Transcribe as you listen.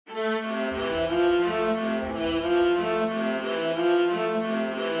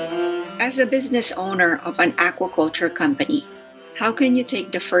As a business owner of an aquaculture company, how can you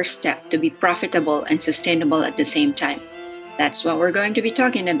take the first step to be profitable and sustainable at the same time? That's what we're going to be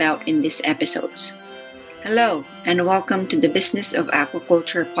talking about in these episodes. Hello, and welcome to the Business of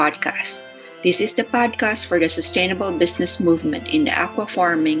Aquaculture podcast. This is the podcast for the sustainable business movement in the aqua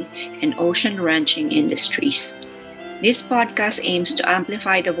farming and ocean ranching industries. This podcast aims to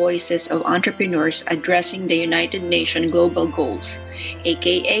amplify the voices of entrepreneurs addressing the United Nations Global Goals,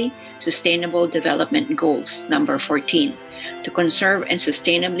 aka Sustainable Development Goals number 14, to conserve and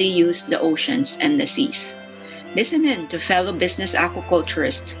sustainably use the oceans and the seas. Listen in to fellow business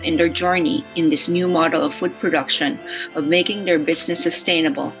aquaculturists in their journey in this new model of food production of making their business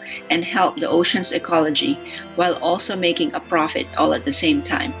sustainable and help the ocean's ecology while also making a profit all at the same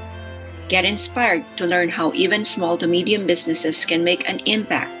time. Get inspired to learn how even small to medium businesses can make an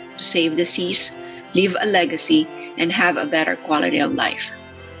impact to save the seas, leave a legacy, and have a better quality of life.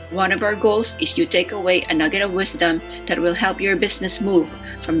 One of our goals is to take away a nugget of wisdom that will help your business move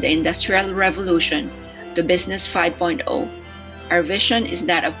from the Industrial Revolution to Business 5.0. Our vision is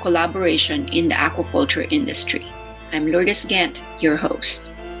that of collaboration in the aquaculture industry. I'm Lourdes Gant, your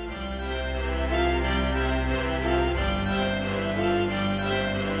host.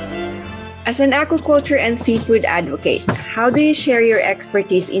 As an aquaculture and seafood advocate, how do you share your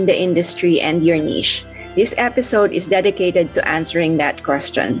expertise in the industry and your niche? This episode is dedicated to answering that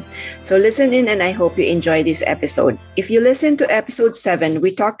question. So listen in and I hope you enjoy this episode. If you listen to episode 7,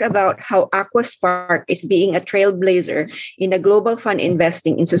 we talked about how AquaSpark is being a trailblazer in a global fund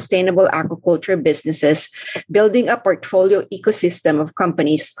investing in sustainable aquaculture businesses, building a portfolio ecosystem of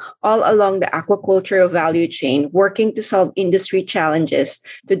companies all along the aquaculture value chain, working to solve industry challenges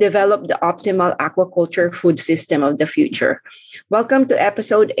to develop the optimal aquaculture food system of the future. Welcome to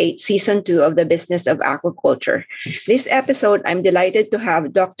episode 8, season 2 of the Business of Aquaculture. This episode, I'm delighted to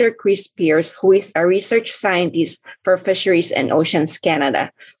have Dr. Pearce, who is a research scientist for Fisheries and Oceans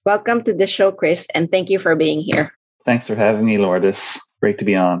Canada. Welcome to the show, Chris, and thank you for being here. Thanks for having me, Lourdes. Great to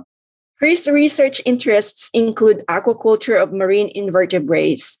be on. Chris' research interests include aquaculture of marine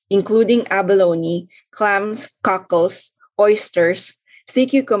invertebrates, including abalone, clams, cockles, oysters, sea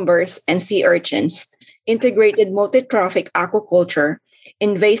cucumbers, and sea urchins, integrated multitrophic aquaculture,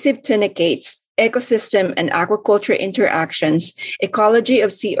 invasive tunicates, ecosystem and aquaculture interactions, ecology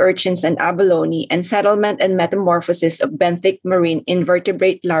of sea urchins and abalone, and settlement and metamorphosis of benthic marine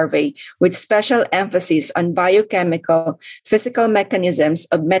invertebrate larvae with special emphasis on biochemical, physical mechanisms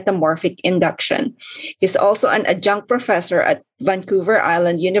of metamorphic induction. He's also an adjunct professor at Vancouver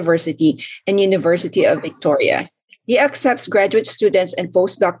Island University and University of Victoria. He accepts graduate students and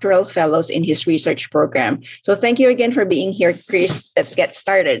postdoctoral fellows in his research program. So thank you again for being here, Chris. Let's get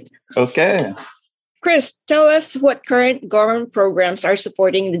started. Okay. Chris, tell us what current government programs are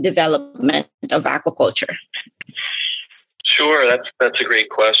supporting the development of aquaculture. Sure, that's a great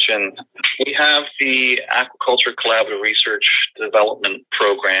question. We have the Aquaculture Collaborative Research Development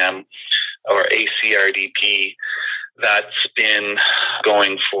Program, or ACRDP, that's been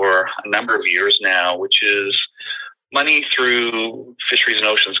going for a number of years now, which is money through Fisheries and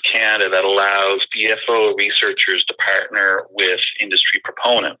Oceans Canada that allows BFO researchers to partner with industry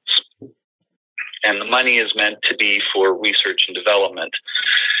proponents. And the money is meant to be for research and development.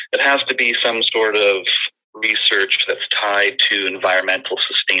 It has to be some sort of research that's tied to environmental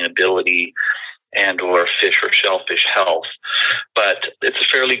sustainability and or fish or shellfish health. But it's a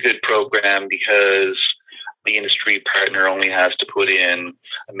fairly good program because the industry partner only has to put in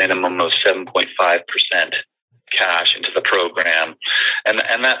a minimum of 7.5% cash into the program. And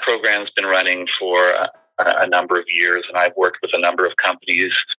that program's been running for a number of years, and I've worked with a number of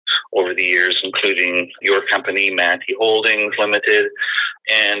companies over the years, including your company, Manti Holdings Limited,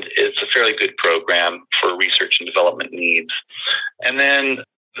 and it's a fairly good program for research and development needs. And then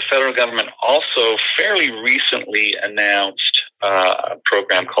the federal government also fairly recently announced a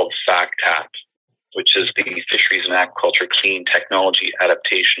program called FACTAP, which is the Fisheries and Aquaculture Clean Technology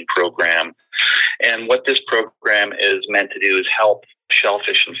Adaptation Program. And what this program is meant to do is help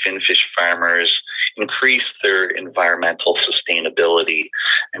shellfish and finfish farmers increase their environmental sustainability.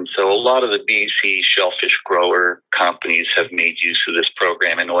 And so a lot of the BC shellfish grower companies have made use of this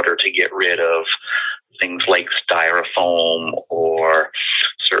program in order to get rid of things like styrofoam or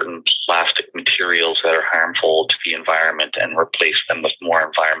certain plastic materials that are harmful to the environment and replace them with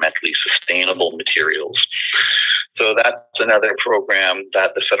more environmentally sustainable materials. So that's another program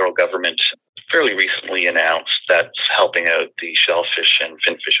that the federal government fairly recently announced that's helping out the shellfish and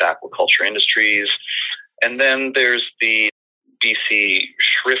finfish aquaculture industries. And then there's the BC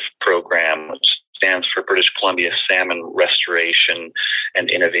Shrift program, which stands for British Columbia Salmon Restoration and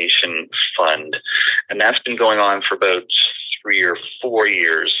Innovation Fund. And that's been going on for about 3 or 4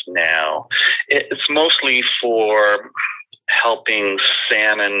 years now. It's mostly for helping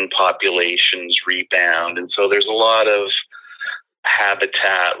salmon populations rebound. And so there's a lot of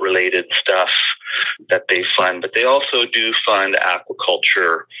habitat related stuff that they fund, but they also do fund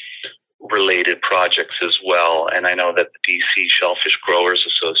aquaculture related projects as well. And I know that the BC Shellfish Growers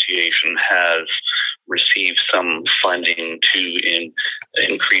Association has received some funding to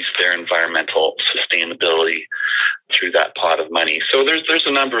increase their environmental sustainability through that pot of money. So there's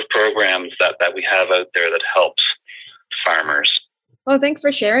a number of programs that we have out there that helps farmers. Well, thanks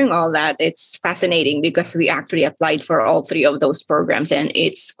for sharing all that. It's fascinating because we actually applied for all three of those programs, and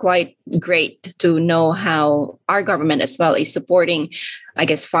it's quite great to know how our government as well is supporting, I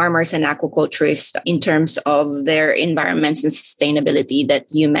guess, farmers and aquaculturists in terms of their environments and sustainability that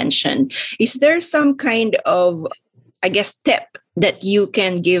you mentioned. Is there some kind of, I guess, tip that you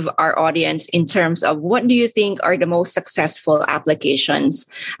can give our audience in terms of what do you think are the most successful applications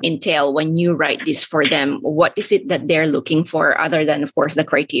entail when you write this for them? What is it that they're looking for other than, of course, the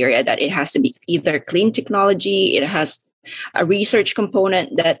criteria that it has to be either clean technology, it has a research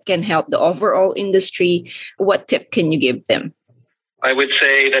component that can help the overall industry? What tip can you give them? I would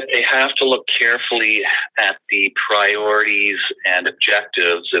say that they have to look carefully at the priorities and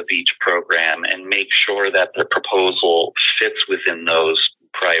objectives of each program and make sure that the proposal fits within those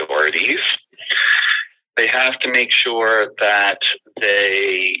priorities. They have to make sure that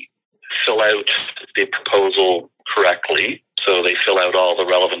they fill out the proposal correctly. So they fill out all the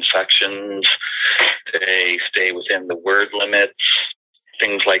relevant sections, they stay within the word limits,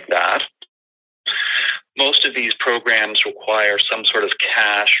 things like that. Most of these programs require some sort of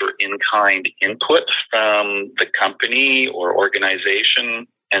cash or in-kind input from the company or organization.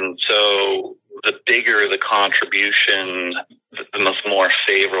 And so the bigger the contribution, the more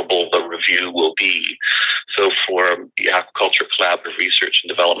favorable the review will be. So for the Aquaculture Collaborative Research and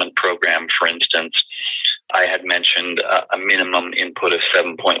Development Program, for instance, I had mentioned a minimum input of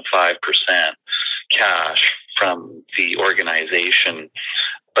 7.5% cash from the organization.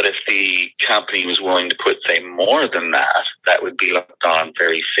 But if the company was willing to put, say, more than that, that would be looked on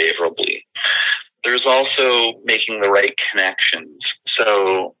very favorably. There's also making the right connections.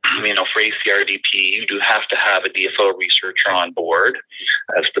 So, for ACRDP, you do have to have a DFO researcher on board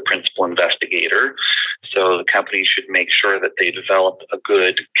as the principal investigator. So the company should make sure that they develop a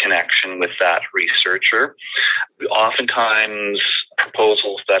good connection with that researcher. Oftentimes,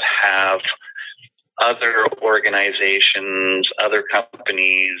 proposals that have other organizations, other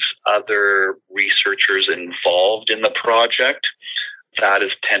companies, other researchers involved in the project, that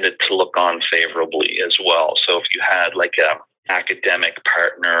is tended to look on favorably as well. So if you had like a academic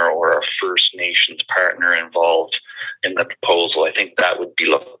partner or a First Nations partner involved in the proposal, I think that would be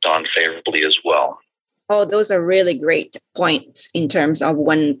looked on favorably as well. Oh, those are really great points in terms of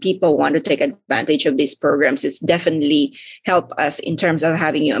when people want to take advantage of these programs. It's definitely help us in terms of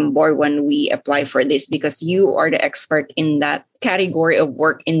having you on board when we apply for this, because you are the expert in that category of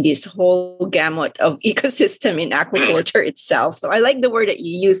work in this whole gamut of ecosystem in aquaculture itself. So I like the word that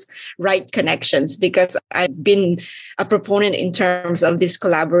you use, right connections, because I've been a proponent in terms of this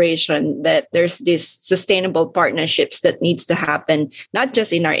collaboration, that there's this sustainable partnerships that needs to happen, not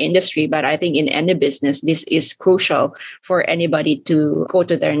just in our industry, but I think in any business, this is crucial for anybody to go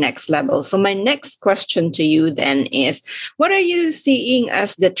to their next level. So my next question to you then is, what are you seeing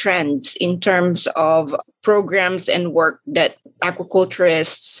as the trends in terms of programs and work that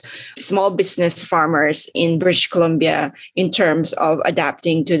aquaculturists, small business farmers in British Columbia in terms of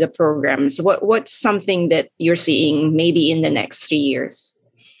adapting to the programs? What's something that you're seeing maybe in the next 3 years?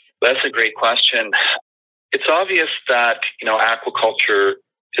 That's a great question. It's obvious that, aquaculture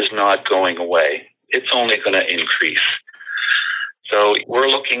is not going away. It's only going to increase. So we're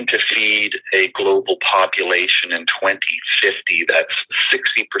looking to feed a global population in 2050 that's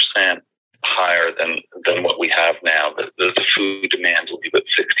 60% higher than what we have now. The food demand will be about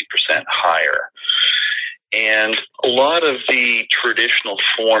 60% higher. And a lot of the traditional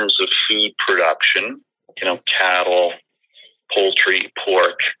forms of food production, cattle, poultry,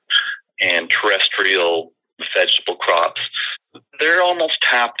 pork, and terrestrial vegetable crops, they're almost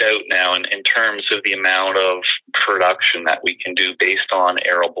tapped out now in terms of the amount of production that we can do based on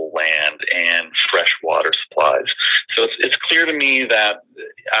arable land and fresh water supplies. So it's clear to me that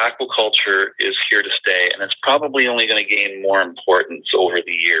aquaculture is here to stay, and it's probably only going to gain more importance over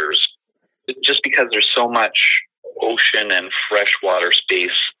the years, just because there's so much ocean and freshwater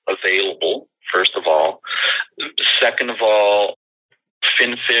space available, first of all. Second of all,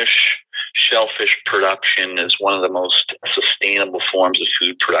 finfish shellfish production is one of the most sustainable forms of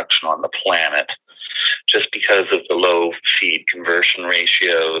food production on the planet, just because of the low feed conversion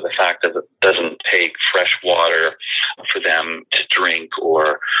ratio, the fact that it doesn't take fresh water for them to drink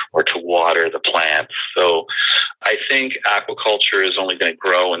or to water the plants. So I think aquaculture is only going to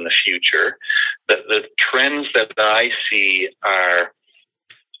grow in the future. The trends that I see are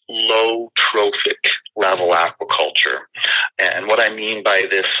low trophic level aquaculture. And what I mean by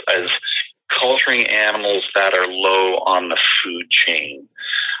this is culturing animals that are low on the food chain.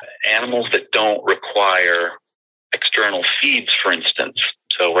 Animals that don't require external feeds, for instance.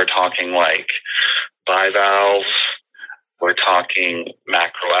 So we're talking like bivalves, we're talking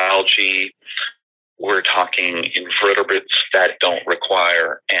macroalgae, we're talking invertebrates that don't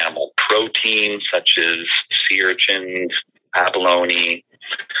require animal protein, such as sea urchins, abalone,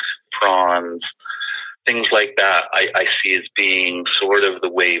 prawns, things like that. I see as being sort of the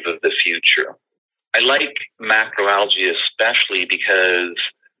wave of the future. I like macroalgae especially because,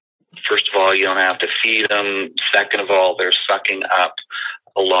 first of all, you don't have to feed them. Second of all, they're sucking up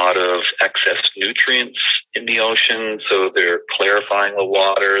a lot of excess nutrients in the ocean, so they're clarifying the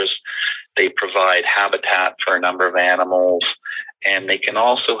waters. They provide habitat for a number of animals, and they can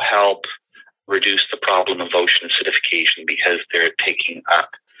also help reduce the problem of ocean acidification because they're taking up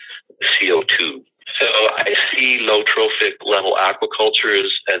CO2. So I see low trophic level aquaculture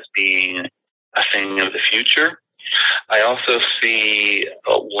as being a thing of the future. I also see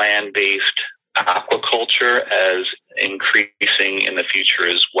land-based aquaculture as increasing in the future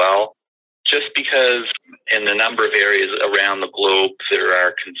as well, just because in a number of areas around the globe, there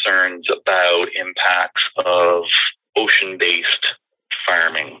are concerns about impacts of ocean-based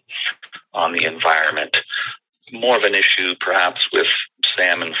farming on the environment. More of an issue perhaps with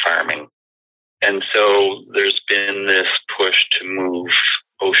salmon farming. And so there's been this push to move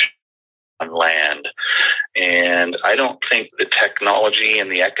ocean on land. And I don't think the technology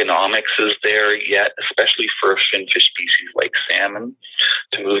and the economics is there yet, especially for finfish species like salmon,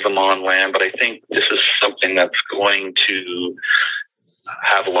 to move them on land. But I think this is something that's going to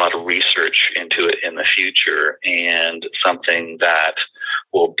have a lot of research into it in the future, and something that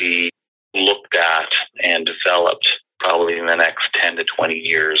will be looked at and developed probably in the next 10 to 20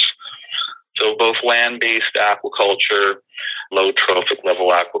 years. So both land-based aquaculture, low trophic level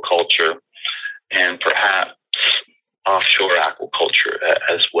aquaculture, and perhaps offshore aquaculture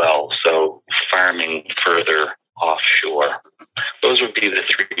as well. So farming further offshore. Those would be the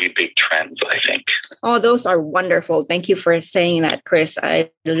three big trends, I think. Oh, those are wonderful. Thank you for saying that, Chris.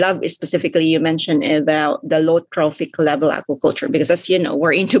 I love it specifically you mentioned about the low trophic level aquaculture, because as you know,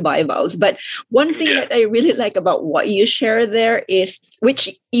 we're into bivalves. But one thing that I really like about what you share there is, which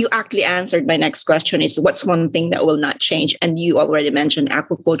you actually answered my next question, is what's one thing that will not change? And you already mentioned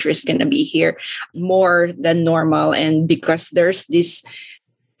aquaculture is going to be here more than normal. And because there's this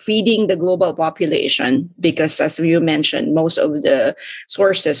feeding the global population, because as you mentioned, most of the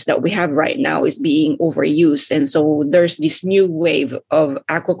sources that we have right now is being overused. And so there's this new wave of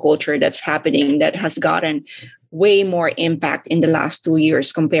aquaculture that's happening that has gotten way more impact in the last 2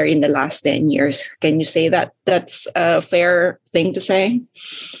 years compared in the last 10 years. Can you say that that's a fair thing to say?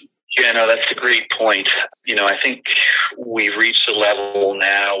 Yeah, no, that's a great point. I think we've reached a level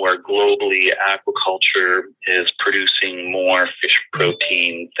now where globally aquaculture is producing more fish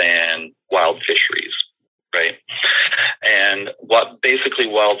protein than wild fisheries, right? And basically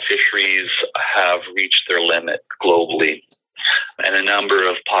wild fisheries have reached their limit globally. And a number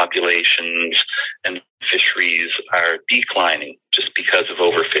of populations and fisheries are declining just because of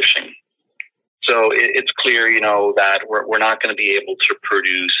overfishing. So it's clear, that we're not going to be able to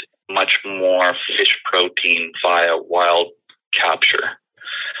produce much more fish protein via wild capture.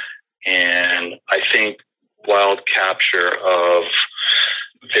 And I think wild capture of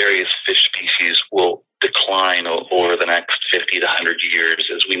various fish species will decline over the next 50 to 100 years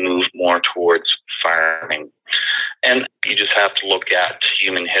as we move more towards farming. And you just have to look at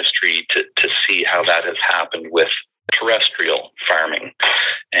human history to see how that has happened with terrestrial farming.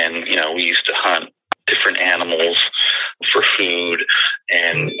 And, we used to hunt different animals for food,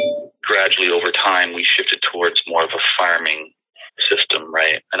 and gradually over time we shifted towards more of a farming system,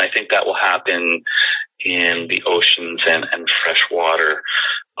 right? And I think that will happen in the oceans and freshwater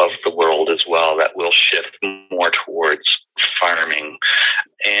of the world as well. That will shift more towards farming.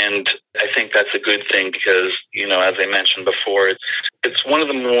 And I think that's a good thing because, as I mentioned before, it's one of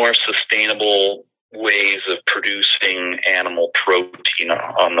the more sustainable ways of producing animal protein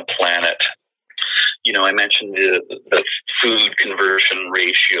on the planet. I mentioned the food conversion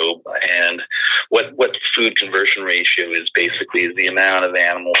ratio, and what food conversion ratio is basically is the amount of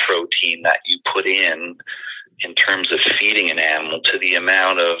animal protein that you put in terms of feeding an animal to the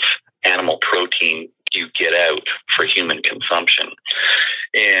amount of animal protein you get out for human consumption.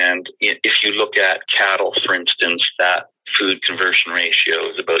 And if you look at cattle, for instance, that food conversion ratio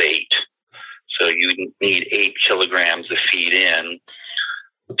is about 8. So you need 8 kilograms of feed in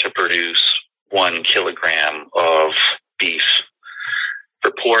to produce 1 kilogram of beef.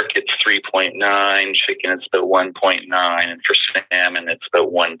 For pork, it's 3.9. Chicken, it's about 1.9. And for salmon, it's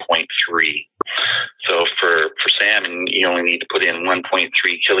about 1.3. So for salmon, you only need to put in 1.3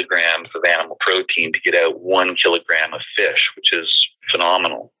 kilograms of animal protein to get out 1 kilogram of fish, which is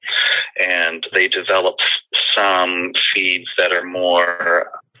phenomenal. And they developed some feeds that are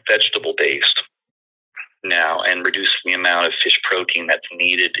more vegetable-based now and reducing the amount of fish protein that's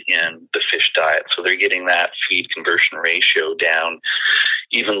needed in the fish diet. So they're getting that feed conversion ratio down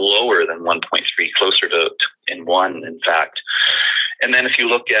even lower than 1.3, closer to in 1, in fact. And then if you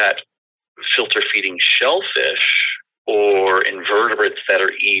look at filter feeding shellfish or invertebrates that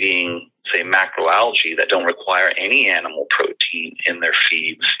are eating, say, macroalgae that don't require any animal protein in their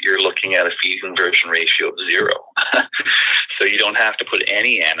feeds, you're looking at a feed conversion ratio of 0. So you don't have to put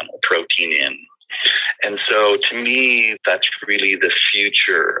any animal protein in. And so to me, that's really the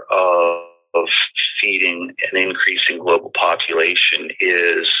future of feeding an increasing global population,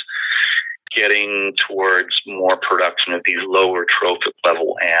 is getting towards more production of these lower trophic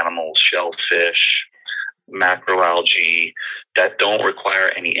level animals, shellfish, macroalgae, that don't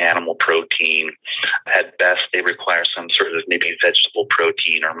require any animal protein. At best, they require some sort of maybe vegetable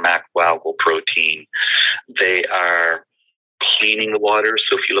protein or macroalgal protein. They are cleaning the water.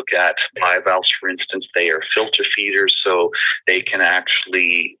 So if you look at bivalves, for instance, they are filter feeders, so they can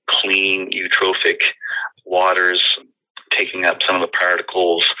actually clean eutrophic waters, taking up some of the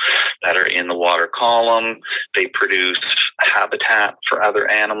particles that are in the water column. They produce habitat for other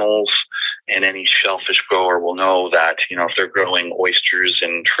animals, and any shellfish grower will know that, if they're growing oysters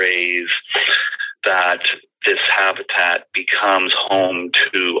in trays, that this habitat becomes home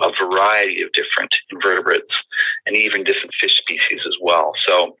to a variety of different invertebrates and even different fish species as well.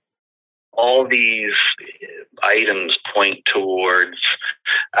 So all these items point towards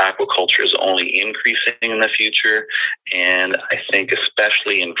aquaculture is only increasing in the future, and I think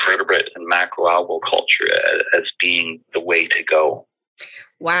especially invertebrate and macroalgal culture as being the way to go.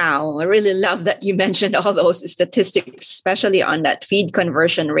 Wow, I really love that you mentioned all those statistics, especially on that feed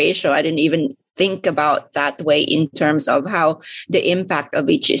conversion ratio. I didn't even think about that way in terms of how the impact of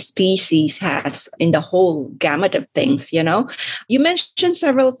each species has in the whole gamut of things, You mentioned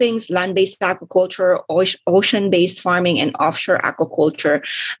several things: land-based aquaculture, ocean-based farming, and offshore aquaculture.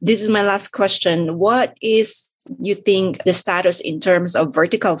 This is my last question. What is you think the status in terms of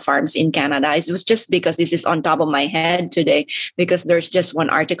vertical farms in Canada? It was just because this is on top of my head today, because there's just one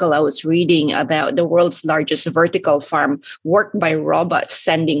article I was reading about the world's largest vertical farm worked by robots,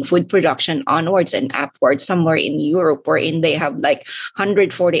 sending food production onwards and upwards somewhere in Europe, wherein they have like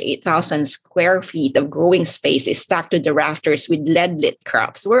 148,000 square feet of growing spaces stacked to the rafters with lead-lit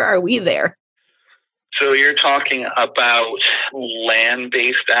crops. Where are we there? So you're talking about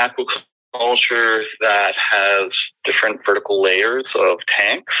land-based aquaculture that has different vertical layers of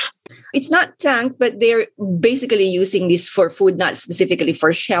tanks? It's not tanked, but they're basically using this for food, not specifically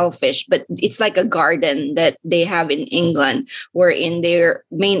for shellfish, but it's like a garden that they have in England, wherein their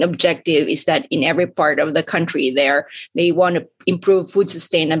main objective is that in every part of the country there, they want to improve food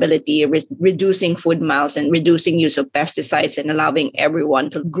sustainability, reducing food miles and reducing use of pesticides and allowing everyone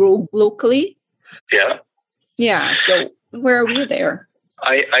to grow locally. Yeah. Yeah. So where are we there?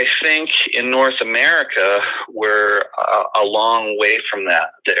 I think in North America, we're a long way from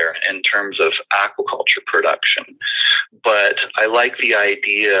that there in terms of aquaculture production. But I like the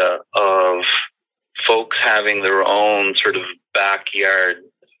idea of folks having their own sort of backyard,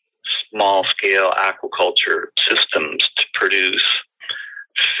 small-scale aquaculture systems to produce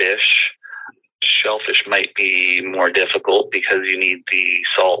fish. Shellfish might be more difficult because you need the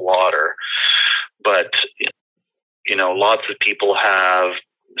salt water. But lots of people have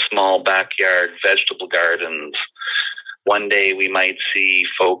small backyard vegetable gardens. One day we might see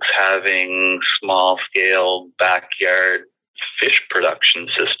folks having small-scale backyard fish production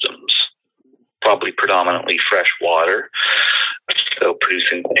systems, probably predominantly fresh water, so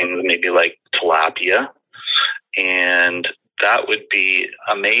producing things maybe like tilapia. And that would be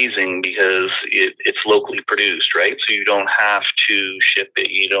amazing because it's locally produced, right? So you don't have to ship it.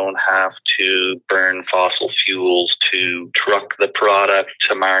 You don't have to burn fossil fuels to truck the product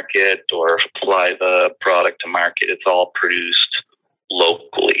to market or supply the product to market. It's all produced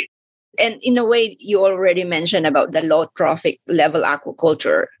locally. And in a way, you already mentioned about the low trophic level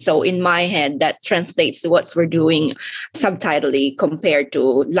aquaculture. So in my head, that translates to what we're doing subtitly compared to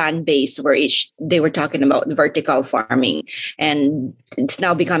land-based, where they were talking about vertical farming. And it's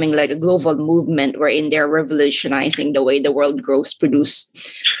now becoming like a global movement wherein they're revolutionizing the way the world grows produce.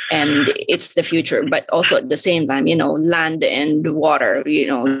 And it's the future. But also at the same time, land and water,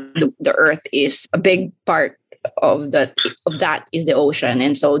 the earth is a big part of that is the ocean.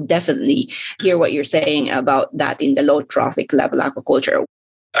 And so definitely hear what you're saying about that in the low trophic level aquaculture.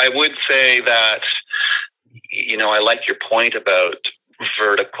 I would say that, I like your point about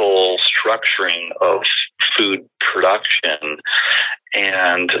vertical structuring of food production.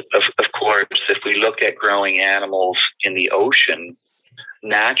 And of course, if we look at growing animals in the ocean,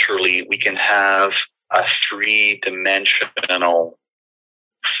 naturally we can have a 3-dimensional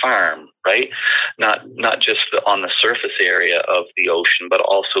farm, right? Not just on the surface area of the ocean, but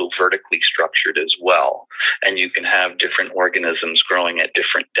also vertically structured as well. And you can have different organisms growing at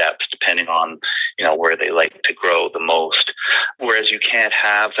different depths depending on, where they like to grow the most. Whereas you can't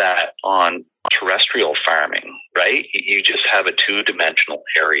have that on terrestrial farming, right? You just have a 2-dimensional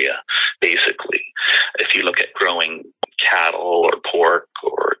area, basically. If you look at growing cattle or pork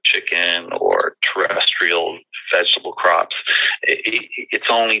or chicken or terrestrial vegetable crops, it's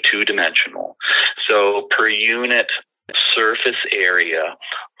only 2-dimensional. So per unit surface area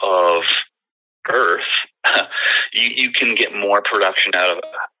of Earth, you can get more production out of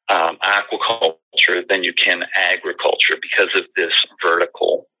aquaculture than you can agriculture because of this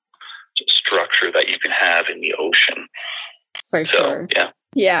vertical structure that you can have in the ocean. For sure. Yeah.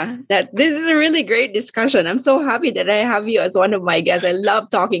 Yeah, this is a really great discussion. I'm so happy that I have you as one of my guests. I love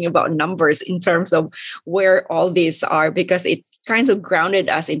talking about numbers in terms of where all these are because it kind of grounded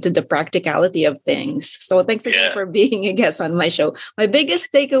us into the practicality of things. So thanks again for being a guest on my show. My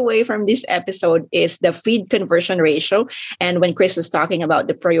biggest takeaway from this episode is the feed conversion ratio. And when Chris was talking about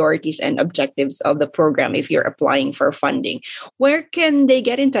the priorities and objectives of the program, if you're applying for funding, where can they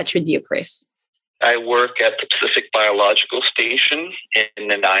get in touch with you, Chris? I work at the Pacific Biological Station in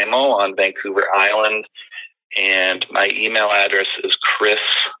Nanaimo on Vancouver Island, and my email address is Chris,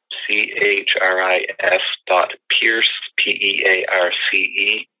 CHRIS.Pearce,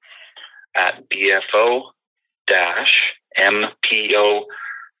 PEARCE, at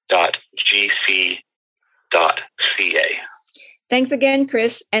BFO-MPO.GC.ca. Thanks again,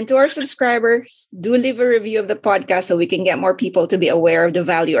 Chris. And to our subscribers, do leave a review of the podcast so we can get more people to be aware of the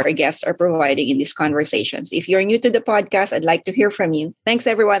value our guests are providing in these conversations. If you're new to the podcast, I'd like to hear from you. Thanks,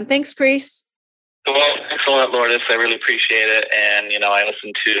 everyone. Thanks, Chris. Well, thanks a lot, Lourdes. I really appreciate it. And, I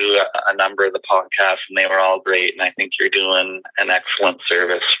listened to a number of the podcasts and they were all great. And I think you're doing an excellent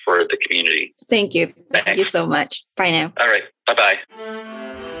service for the community. Thank you. Thank you so much. Bye now. All right. Bye-bye.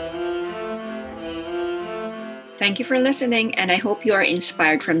 Thank you for listening, and I hope you are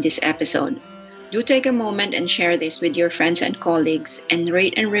inspired from this episode. Do take a moment and share this with your friends and colleagues, and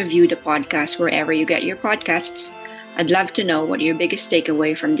rate and review the podcast wherever you get your podcasts. I'd love to know what your biggest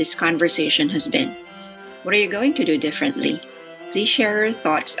takeaway from this conversation has been. What are you going to do differently? Please share your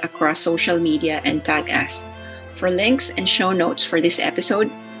thoughts across social media and tag us. For links and show notes for this episode,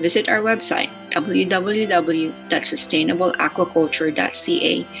 visit our website,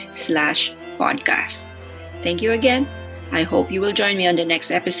 www.sustainableaquaculture.ca/podcast. Thank you again. I hope you will join me on the next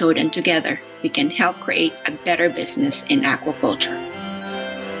episode, and together we can help create a better business in aquaculture.